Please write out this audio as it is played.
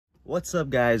What's up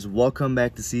guys, welcome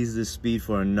back to Seize the Speed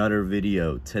for another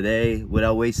video. Today,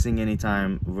 without wasting any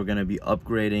time, we're going to be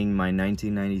upgrading my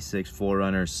 1996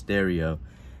 4Runner stereo.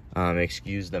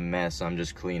 Excuse the mess, I'm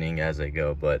just cleaning as I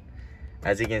go, but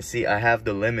as you can see I have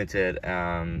the limited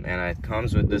and it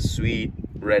comes with this sweet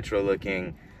retro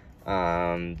looking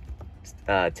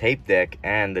tape deck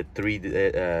and the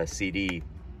 3 CD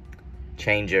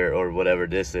changer or whatever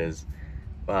this is.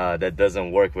 That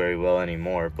doesn't work very well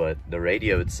anymore, but the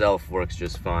radio itself works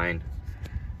just fine.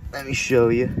 Let me show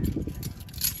you.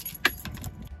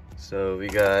 So we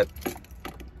got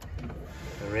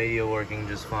the radio working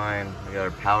just fine. We got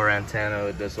our power antenna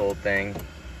with this whole thing,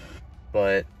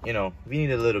 but you know, we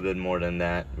need a little bit more than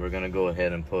that. We're gonna go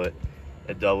ahead and put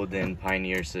a double-din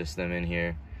Pioneer system in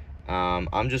here.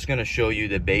 I'm just gonna show you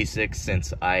the basics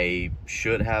since I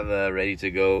should have a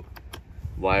ready-to-go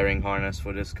wiring harness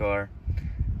for this car.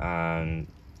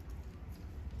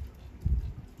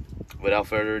 Without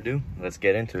further ado, let's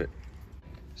get into it.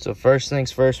 So first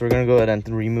things first, we're gonna go ahead and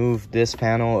remove this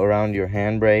panel around your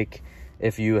handbrake.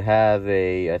 If you have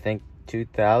a, I think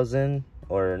 2000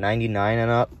 or 99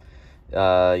 and up,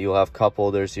 you'll have cup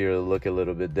holders here that look a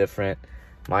little bit different.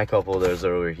 My cup holders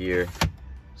are over here,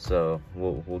 so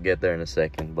we'll get there in a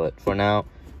second. But for now,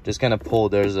 just gonna pull.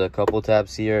 There's a couple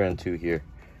tabs here and 2 here,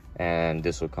 and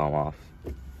this will come off.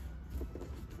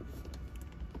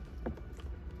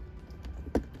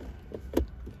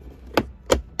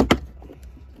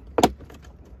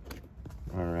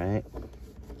 Alright.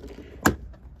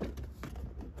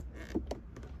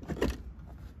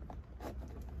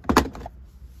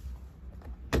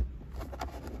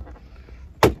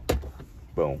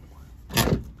 Boom.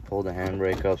 Pull the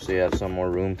handbrake up so you have some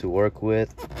more room to work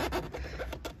with.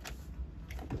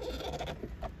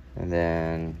 And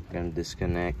then I'm gonna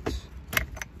disconnect.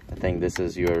 I think this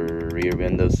is your rear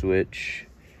window switch.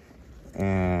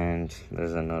 And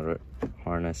there's another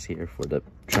harness here for the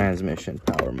transmission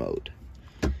power mode.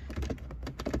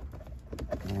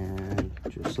 And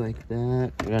just like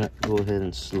that, we're gonna go ahead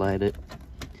and slide it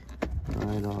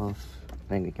right off. I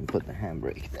think we can put the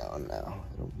handbrake down now.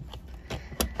 It'll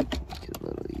make it a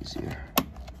little easier.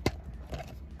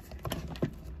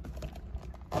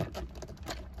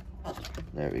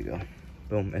 There we go.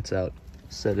 Boom, it's out.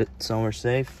 Set it somewhere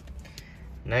safe.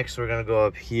 Next, we're gonna go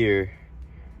up here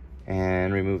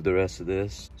and remove the rest of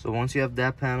this. So once you have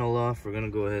that panel off, we're gonna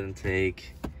go ahead and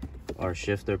take our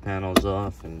shifter panels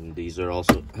off, and these are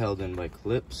also held in by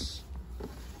clips.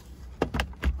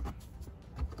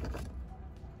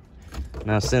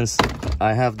 Now since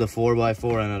I have the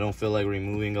 4x4 and I don't feel like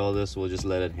removing all this, we'll just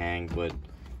let it hang, but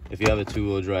if you have a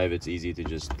 2-wheel drive, it's easy to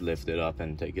just lift it up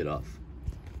and take it off.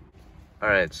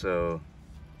 Alright, so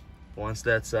once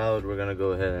that's out, we're gonna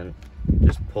go ahead and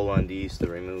just pull on these to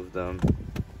remove them.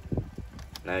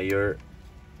 Now your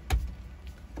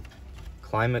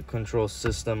climate control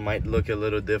system might look a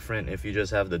little different. If you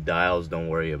just have the dials, don't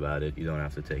worry about it. You don't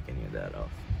have to take any of that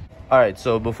off. Alright,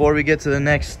 so before we get to the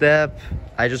next step,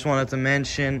 I just wanted to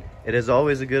mention it is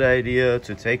always a good idea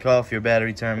to take off your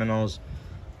battery terminals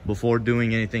before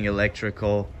doing anything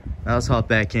electrical. Now let's hop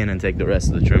back in and take the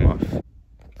rest of the trim off.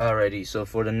 Alrighty, so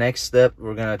for the next step,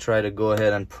 we're gonna try to go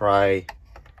ahead and pry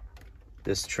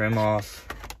this trim off.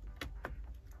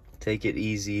 Take it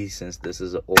easy since this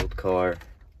is an old car.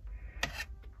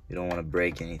 You don't want to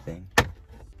break anything. Go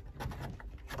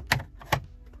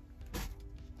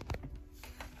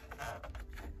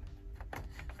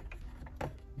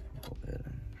ahead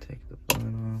and take the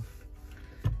point off.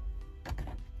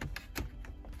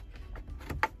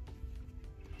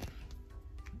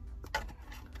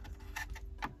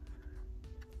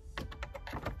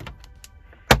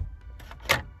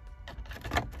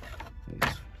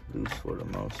 It's loose for the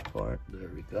most part. There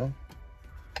we go.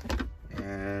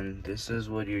 And this is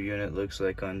what your unit looks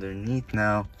like underneath.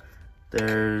 Now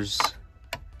there's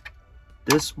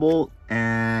this bolt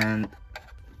and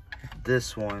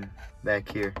this one back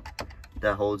here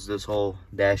that holds this whole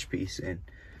dash piece in.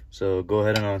 So go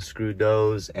ahead and unscrew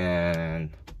those, and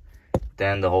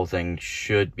then the whole thing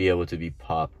should be able to be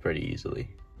popped pretty easily.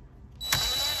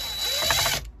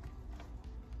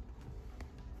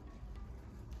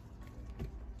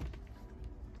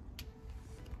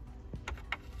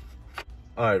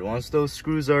 Alright, once those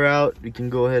screws are out, we can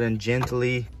go ahead and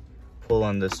gently pull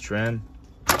on this trim.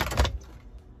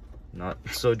 Not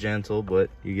so gentle,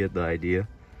 but you get the idea.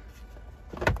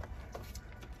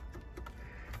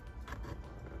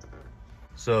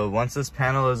 So once this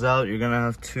panel is out, you're gonna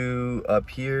have 2 up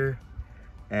here,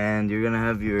 and you're gonna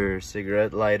have your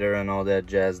cigarette lighter and all that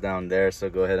jazz down there.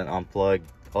 So go ahead and unplug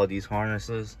all these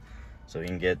harnesses so you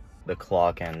can get the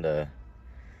clock and the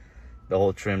the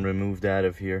whole trim removed out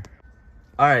of here.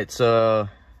 All right, so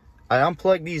I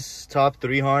unplugged these top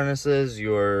 3 harnesses,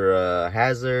 your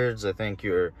hazards, I think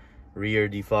your rear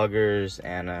defoggers,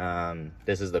 and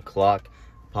this is the clock.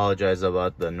 Apologize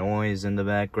about the noise in the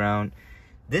background.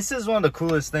 This is one of the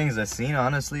coolest things I've seen,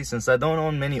 honestly, since I don't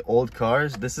own many old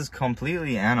cars. This is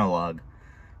completely analog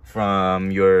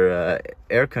from your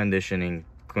air conditioning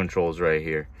controls right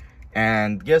here.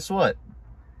 And guess what?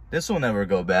 This will never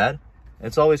go bad.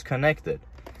 It's always connected.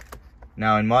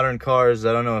 Now in modern cars,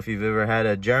 I don't know if you've ever had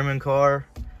a German car,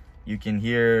 you can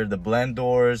hear the blend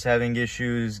doors having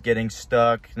issues, getting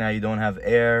stuck. Now you don't have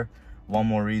air. One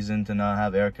more reason to not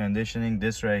have air conditioning.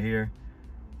 This right here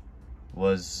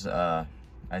was I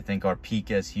think our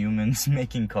peak as humans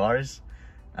making cars.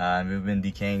 We've been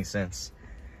decaying since.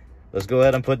 Let's go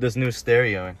ahead and put this new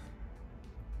stereo in.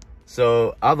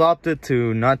 So I've opted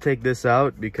to not take this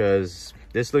out because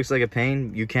this looks like a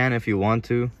pain. You can if you want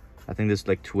to. I think this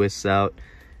like twists out,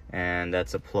 and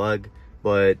that's a plug.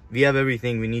 But we have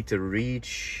everything we need to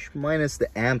reach, minus the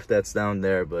amp that's down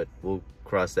there, but we'll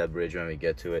cross that bridge when we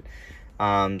get to it.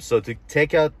 So to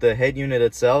take out the head unit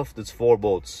itself, there's 4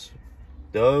 bolts.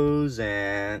 Those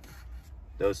and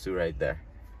those 2 right there.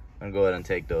 I'm gonna go ahead and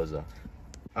take those off.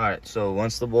 All right, so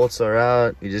once the bolts are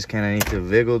out, you just kind of need to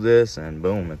wiggle this and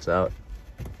boom, it's out.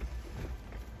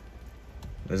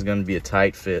 This is gonna be a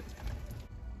tight fit.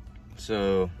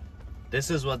 So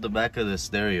this is what the back of the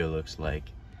stereo looks like.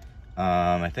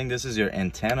 I think this is your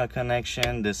antenna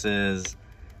connection. This is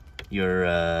your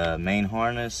main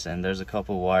harness, and there's a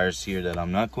couple wires here that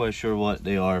I'm not quite sure what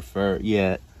they are for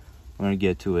yet. I'm gonna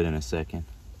get to it in a second.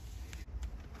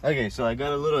 Okay, so I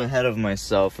got a little ahead of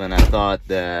myself and I thought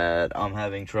that I'm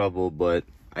having trouble, but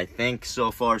I think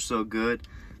so far so good.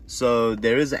 So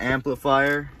there is an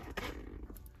amplifier,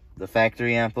 the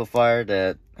factory amplifier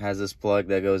that has this plug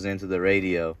that goes into the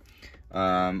radio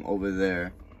over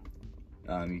there.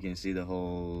 You can see the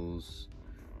holes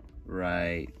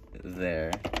right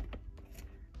there.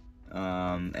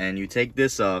 And you take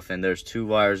this off and there's 2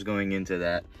 wires going into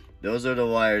that. Those are the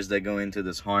wires that go into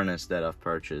this harness that I've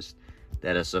purchased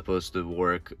that is supposed to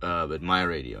work with my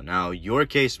radio. Now your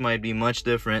case might be much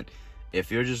different.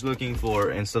 If you're just looking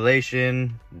for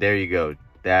installation, there you go,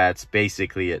 that's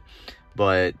basically it.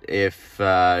 But if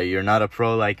you're not a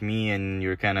pro like me and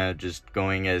you're kind of just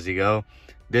going as you go,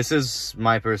 this is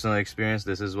my personal experience.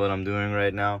 This is what I'm doing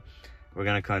right now. We're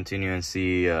gonna continue and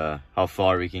see how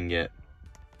far we can get.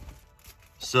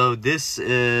 So this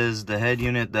is the head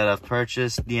unit that I've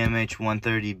purchased,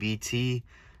 DMH130BT.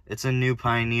 It's a new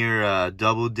Pioneer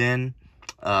double DIN,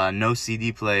 no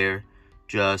CD player,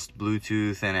 just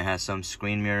Bluetooth, and it has some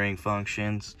screen mirroring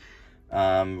functions.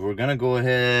 We're gonna go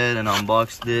ahead and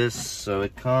unbox this. So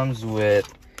it comes with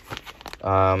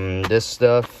this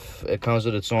stuff. It comes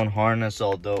with its own harness,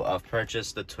 although I've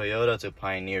purchased the Toyota to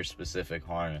Pioneer specific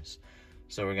harness.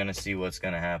 So we're gonna see what's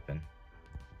gonna happen.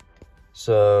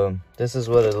 So this is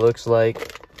what it looks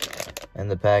like.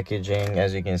 And the packaging,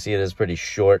 as you can see, it is pretty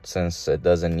short since it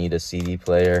doesn't need a CD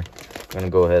player. I'm gonna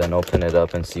go ahead and open it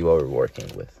up and see what we're working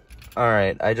with. All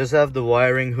right, I just have the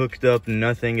wiring hooked up.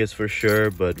 Nothing is for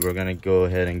sure, but we're gonna go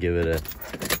ahead and give it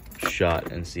a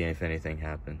shot and see if anything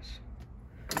happens.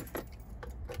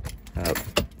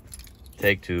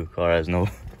 Take 2, car has no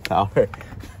power.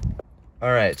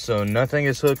 All right, so nothing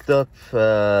is hooked up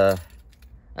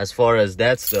as far as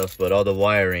that stuff, but all the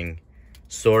wiring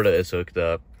sorta is hooked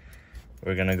up.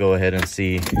 We're gonna go ahead and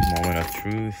see. Moment of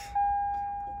truth.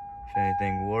 If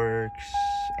anything works.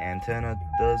 Antenna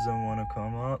doesn't want to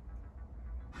come up,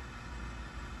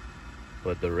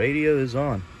 but the radio is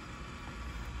on.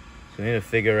 So we need to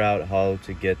figure out how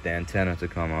to get the antenna to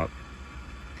come up.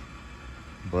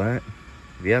 But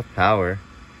we have power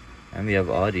and we have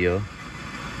audio.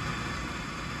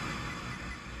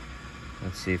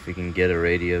 Let's see if we can get a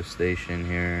radio station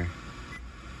here.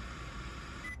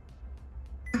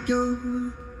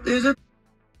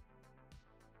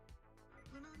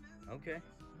 Okay.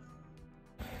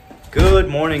 Good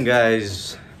morning,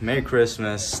 guys. Merry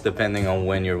Christmas, depending on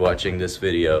when you're watching this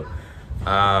video.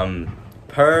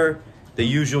 Per the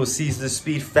usual Seize the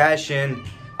Speed fashion,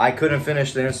 I couldn't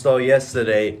finish the install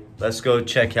yesterday. Let's go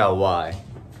check out why.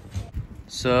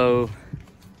 So,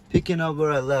 picking up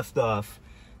where I left off.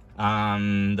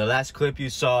 The last clip you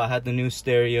saw, I had the new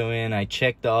stereo in. I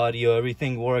checked the audio,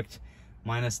 everything worked,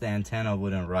 minus the antenna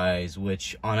wouldn't rise,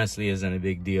 which honestly isn't a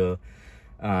big deal,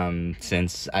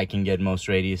 since I can get most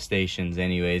radio stations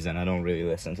anyways, and I don't really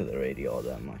listen to the radio all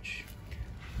that much.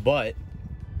 But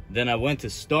then I went to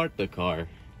start the car,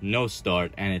 no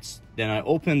start, and then I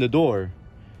opened the door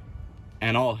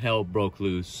and all hell broke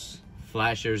loose.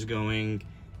 Flashers going,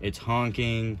 It's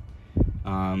honking.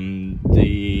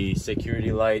 The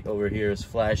security light over here is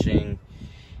flashing,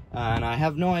 and I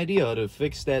have no idea how to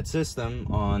fix that system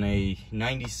on a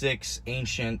 96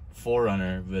 ancient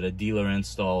 4Runner with a dealer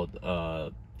installed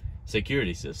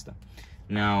security system.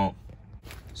 Now,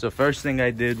 so first thing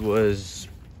I did was,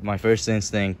 my first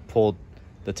instinct, pulled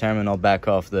the terminal back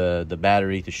off the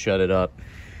battery to shut it up.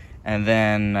 And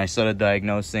then I started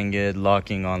diagnosing it,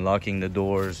 unlocking the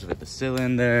doors with the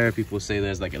cylinder. People say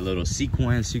there's like a little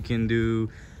sequence you can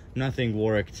do. Nothing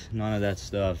worked, none of that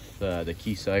stuff. The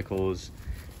key cycles,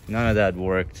 none of that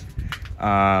worked.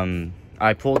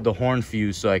 I pulled the horn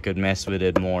fuse so I could mess with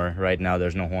it more. Right now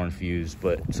there's no horn fuse,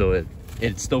 but so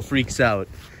it still freaks out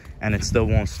and it still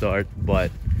won't start, but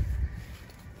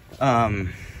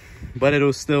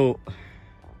it'll still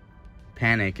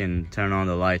panic and turn on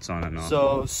the lights on and off.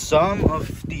 So some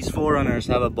of these 4Runners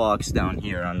have a box down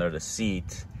here under the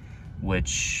seat,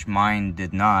 which mine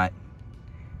did not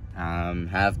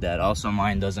have that. Also,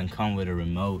 mine doesn't come with a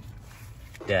remote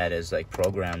that is like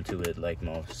programmed to it like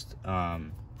most.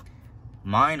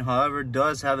 Mine, however,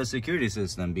 does have a security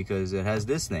system because it has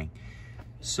this thing.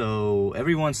 So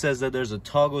everyone says that there's a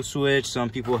toggle switch. Some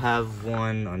people have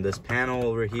one on this panel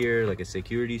over here, like a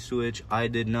security switch. I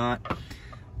did not.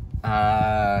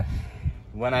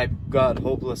 When I got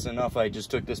hopeless enough, I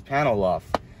just took this panel off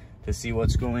to see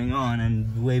what's going on,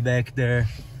 and way back there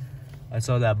I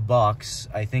saw that box.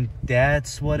 I think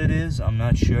that's what it is, I'm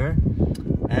not sure.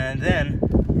 And then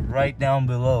right down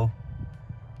below,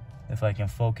 if I can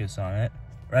focus on it,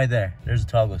 right there's a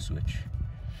toggle switch,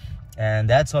 and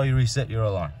that's how you reset your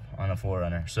alarm on a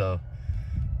 4Runner. So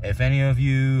if any of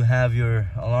you have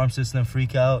your alarm system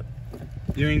freak out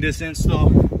during this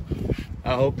install,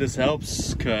 I hope this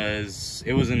helps, because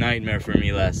it was a nightmare for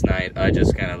me last night. I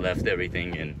just kind of left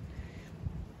everything and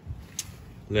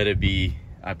let it be.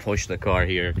 I pushed the car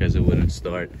here because it wouldn't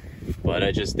start, but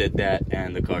I just did that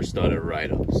and the car started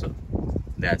right up. So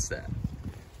that's that.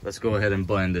 Let's go ahead and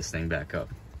button this thing back up.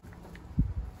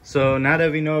 So now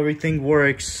that we know everything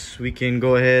works, we can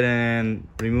go ahead and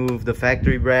remove the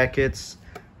factory brackets,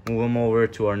 move them over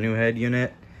to our new head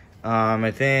unit.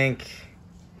 I think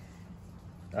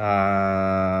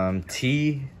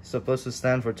T supposed to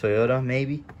stand for Toyota,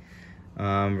 maybe.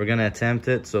 We're gonna attempt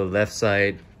it. So left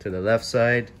side to the left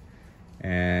side,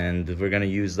 and we're gonna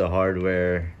use the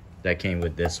hardware that came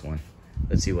with this one.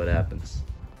 Let's see what happens.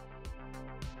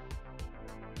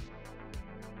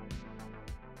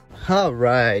 All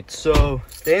right, so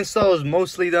the install is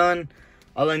mostly done.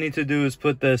 All I need to do is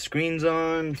put the screens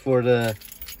on for the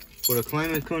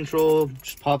climate control.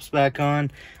 Just pops back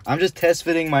on. I'm just test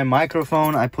fitting my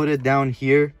microphone. I put it down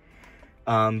here,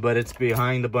 but it's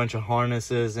behind a bunch of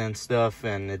harnesses and stuff,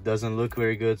 and it doesn't look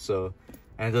very good, so,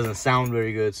 and it doesn't sound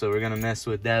very good, so we're gonna mess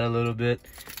with that a little bit.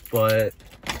 But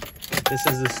this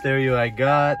is the stereo I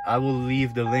got. I will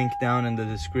leave the link down in the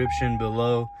description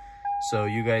below, so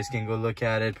you guys can go look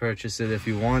at it, purchase it if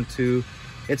you want to.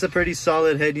 It's a pretty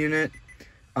solid head unit.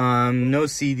 No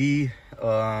CD.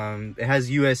 It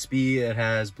has USB, it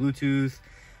has Bluetooth,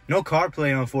 no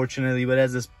CarPlay unfortunately, but it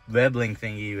has this web link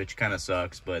thingy, which kind of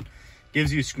sucks, but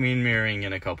gives you screen mirroring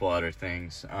and a couple other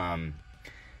things.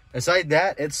 Aside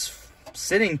that, it's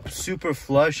sitting super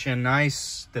flush and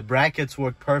nice. The brackets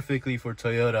work perfectly for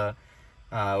Toyota,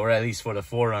 or at least for the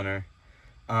 4Runner.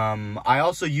 I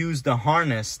also use the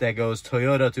harness that goes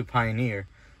Toyota to Pioneer.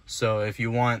 So if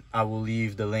you want, I will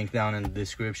leave the link down in the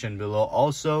description below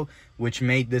also, which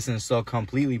made this install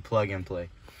completely plug and play.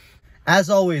 As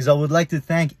always, I would like to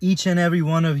thank each and every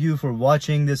one of you for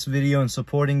watching this video and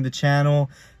supporting the channel.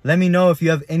 Let me know if you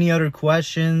have any other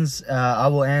questions. I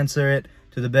will answer it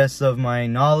to the best of my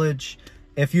knowledge.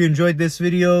 If you enjoyed this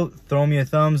video, throw me a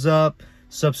thumbs up.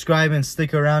 Subscribe and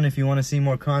stick around if you want to see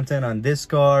more content on this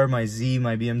car, my Z,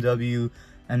 my BMW,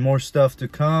 and more stuff to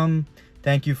come.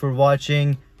 Thank you for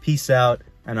watching. Peace out,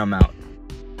 and I'm out.